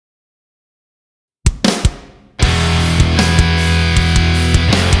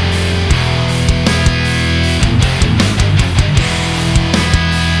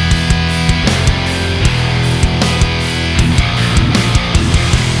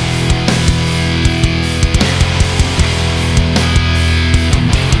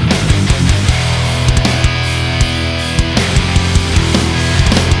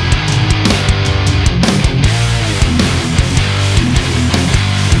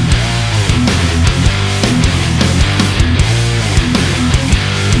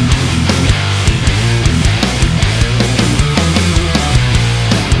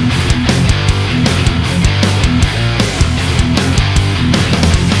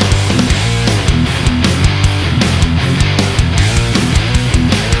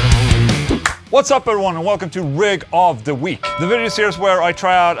What's up everyone and welcome to Rig of the Week. The video series where I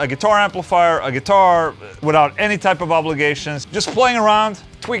try out a guitar amplifier, a guitar without any type of obligations, just playing around,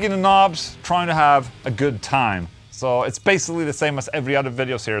 tweaking the knobs, trying to have a good time. So it's basically the same as every other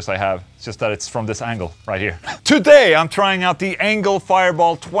video series I have, it's just that it's from this angle right here. Today I'm trying out the ENGL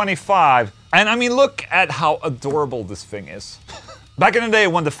Fireball 25, and I mean look at how adorable this thing is. Back in the day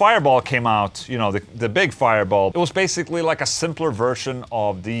when the Fireball came out, you know, the big Fireball, it was basically like a simpler version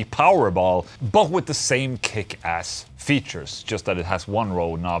of the Powerball, but with the same kick-ass features, just that it has one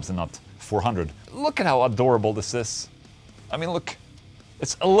row of knobs and not 400. Look at how adorable this is. I mean, look,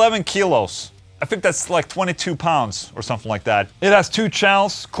 it's 11 kilos. I think that's like 22 pounds or something like that. It has two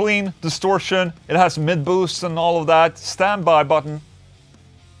channels, clean, distortion, it has mid boost and all of that. Standby button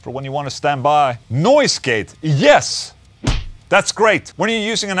for when you want to stand by. Noise gate, yes! That's great. When you're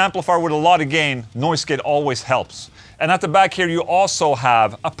using an amplifier with a lot of gain, noise gate always helps. And at the back here you also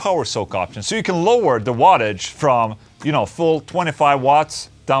have a power soak option. So you can lower the wattage from, you know, full 25 watts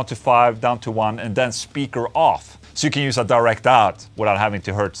down to 5, down to 1, and then speaker off. So you can use a direct out without having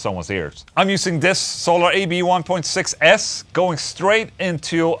to hurt someone's ears. I'm using this Solar AB 1.6S going straight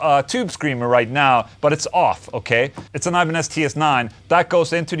into a tube screamer right now, but it's off, okay? It's an Ibanez TS9. That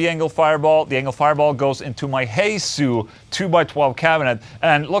goes into the ENGL Fireball. The ENGL Fireball goes into my Heisu 2x12 cabinet.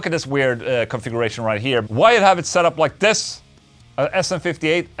 And look at this weird configuration right here. Why I have it set up like this, a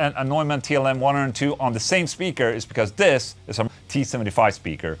SM58 and a Neumann TLM 102 on the same speaker is because this is a T75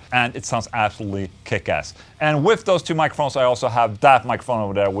 speaker and it sounds absolutely kick-ass. And with those two microphones I also have that microphone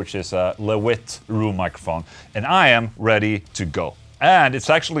over there, which is a Lewitt room microphone, and I am ready to go. And it's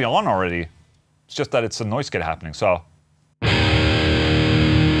actually on already, it's just that it's a noise gate happening, so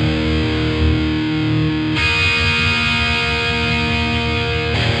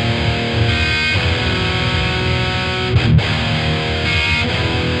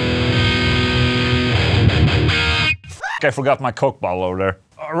I forgot my Coke bottle over there.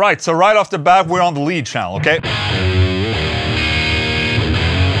 Alright, so right off the bat we're on the lead channel, okay?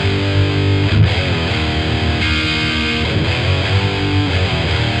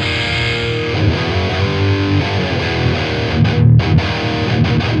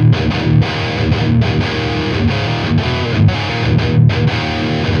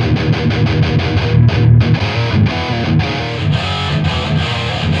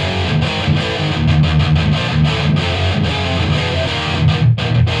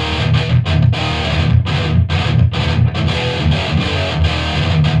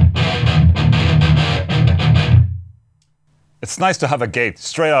 It's nice to have a gate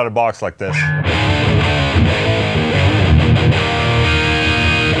straight out of the box like this.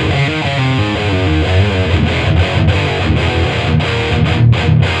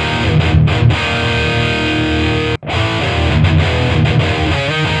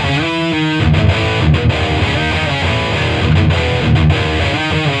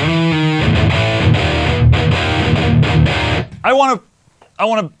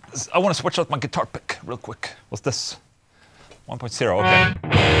 I wanna switch out my guitar pick real quick. What's this? 1.0, okay.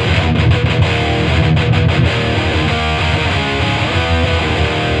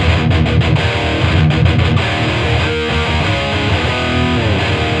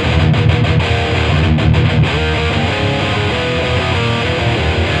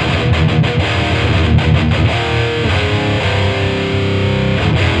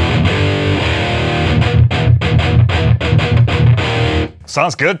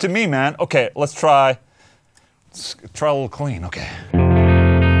 Sounds good to me, man. Okay, let's try a little clean, okay.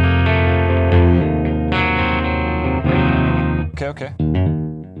 Okay.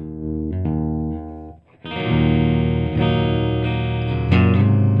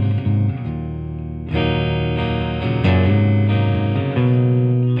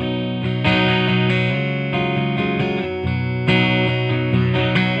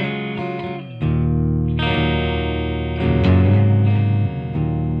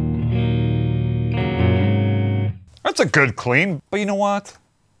 That's a good clean, but you know what?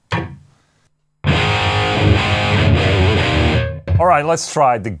 Alright, let's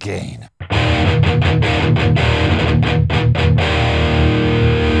try the gain.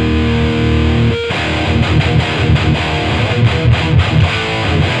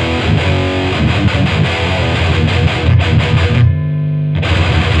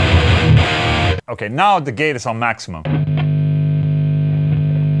 Okay, now the gate is on maximum.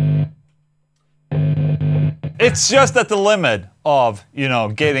 It's just at the limit of, you know,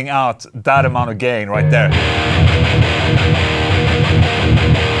 getting out that amount of gain right there.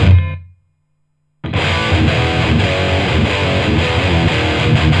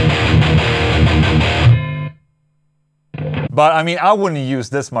 But I mean, I wouldn't use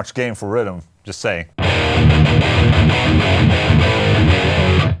this much gain for rhythm. Just saying.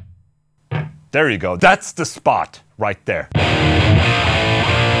 There you go. That's the spot right there.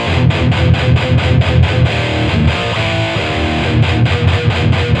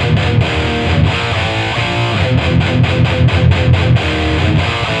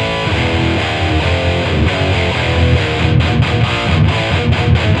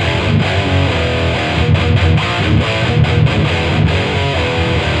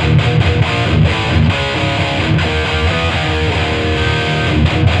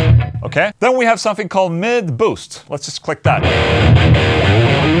 Okay, then we have something called mid boost. Let's just click that.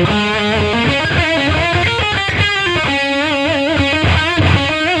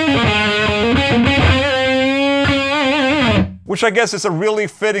 Which I guess is a really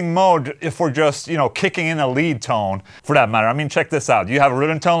fitting mode if we're just, you know, kicking in a lead tone for that matter. I mean, check this out. You have a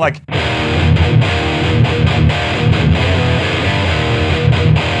rhythm tone like...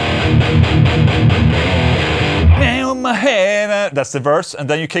 my head, that's the verse, and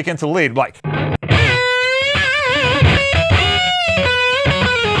then you kick into lead like.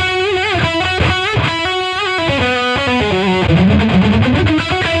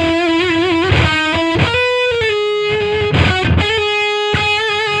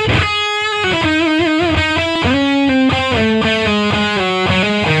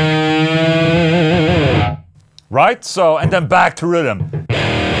 Right? So, and then back to rhythm.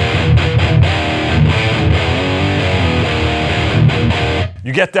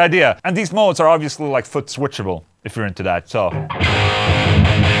 You get the idea. And these modes are obviously like foot switchable, if you're into that, so.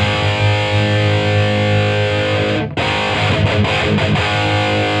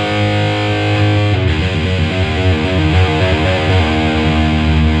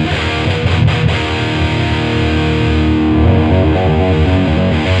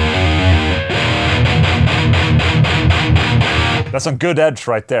 That's some good edge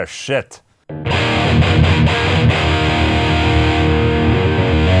right there, shit.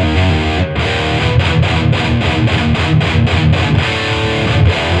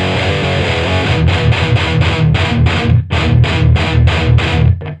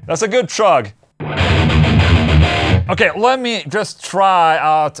 That's a good chug. Okay, let me just try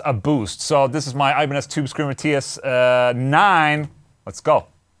out a boost. So this is my Ibanez Tube Screamer TS9. Let's go.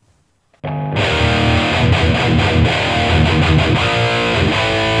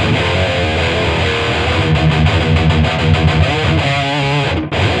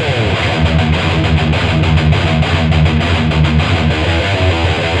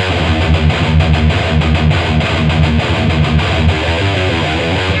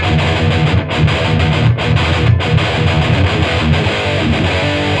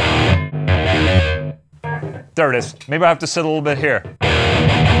 There it is. Maybe I have to sit a little bit here.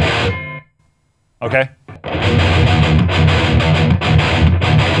 Okay.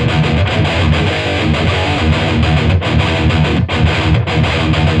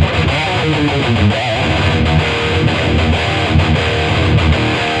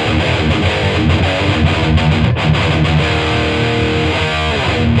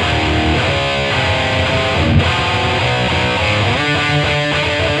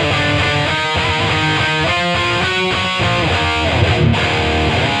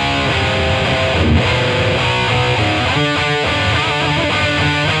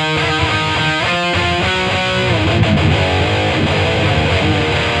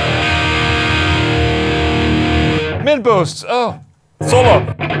 Mid boost. Oh, solo.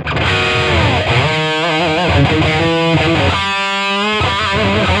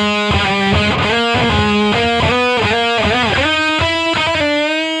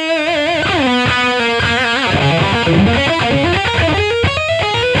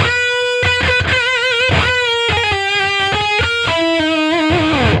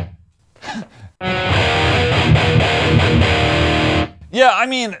 Yeah, I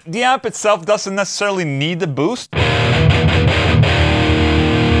mean, the amp itself doesn't necessarily need the boost.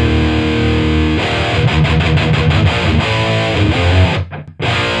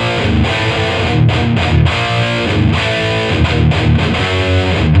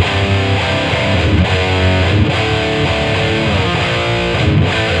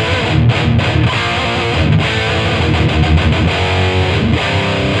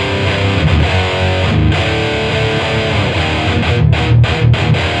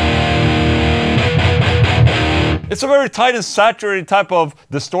 It's a very tight and saturated type of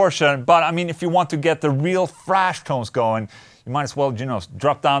distortion, but I mean, if you want to get the real thrash tones going, you might as well, you know,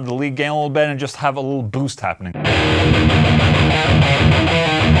 drop down the lead gain a little bit and just have a little boost happening.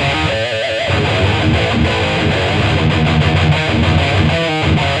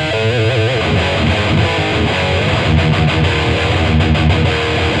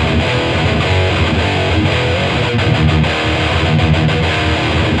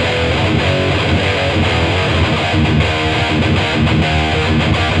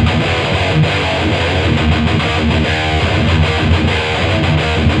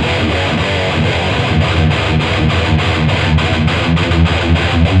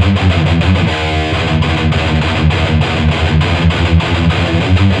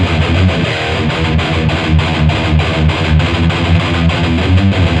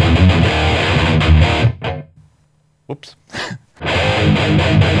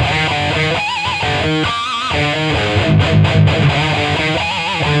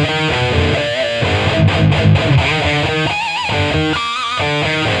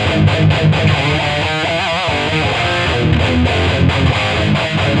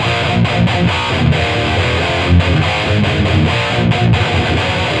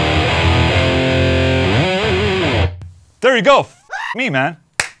 There you go. F me, man.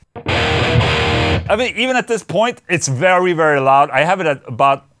 I mean, even at this point, it's very, very loud. I have it at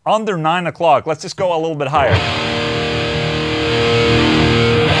about under 9 o'clock. Let's just go a little bit higher.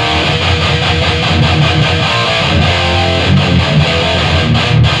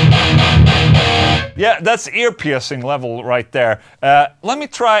 Yeah, that's ear-piercing level right there. Let me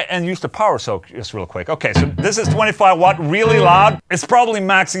try and use the power soak just real quick. Okay, so this is 25 watt, really loud. It's probably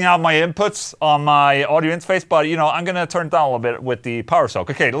maxing out my inputs on my audio interface, but you know, I'm gonna turn it down a little bit with the power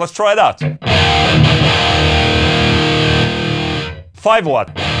soak. Okay, let's try it out. 5 watt.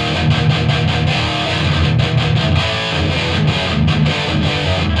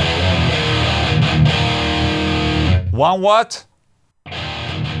 1 watt.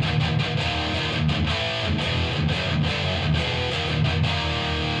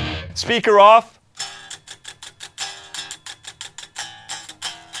 Speaker off.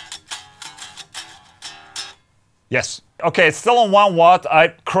 Yes. Okay, it's still on 1 watt. I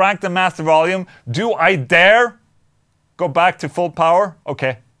cranked the master volume. Do I dare go back to full power?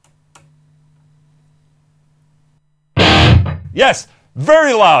 Okay. Yes,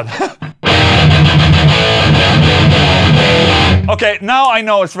 very loud. Okay, now I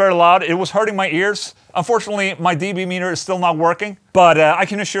know it's very loud. It was hurting my ears. Unfortunately, my dB meter is still not working, but I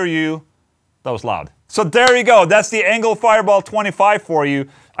can assure you that was loud. So there you go. That's the ENGL Fireball 25 for you.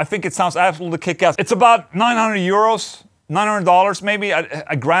 I think it sounds absolutely kick-ass. It's about 900 euros, $900 maybe,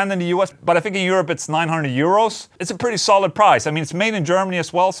 a grand in the US, but I think in Europe it's 900 euros. It's a pretty solid price. I mean, it's made in Germany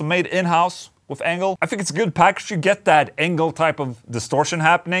as well, so made in-house with ENGL. I think it's a good package. You get that ENGL type of distortion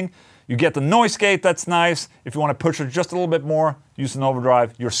happening. You get the noise gate, that's nice. If you want to push it just a little bit more, use an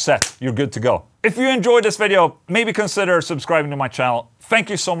overdrive, you're set, you're good to go. If you enjoyed this video, maybe consider subscribing to my channel. Thank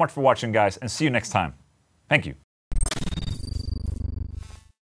you so much for watching, guys, and see you next time. Thank you.